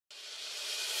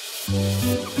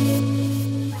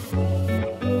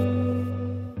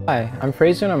Hi, I'm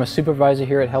Fraser and I'm a supervisor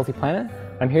here at Healthy Planet.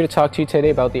 I'm here to talk to you today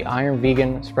about the Iron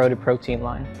Vegan Sprouted Protein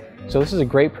line. So this is a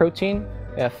great protein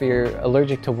if you're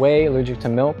allergic to whey, allergic to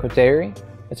milk or dairy.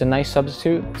 It's a nice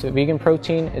substitute. It's a vegan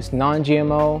protein. It's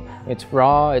non-GMO, it's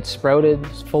raw, it's sprouted,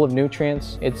 it's full of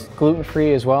nutrients. It's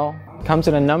gluten-free as well. It comes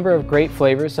in a number of great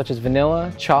flavors such as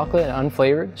vanilla, chocolate, and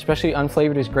unflavored. Especially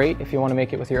unflavored is great if you want to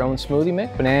make it with your own smoothie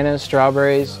mix. Bananas,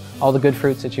 strawberries, all the good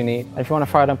fruits that you need. And if you want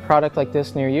to find a product like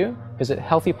this near you, visit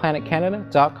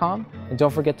healthyplanetcanada.com and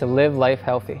don't forget to live life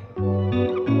healthy.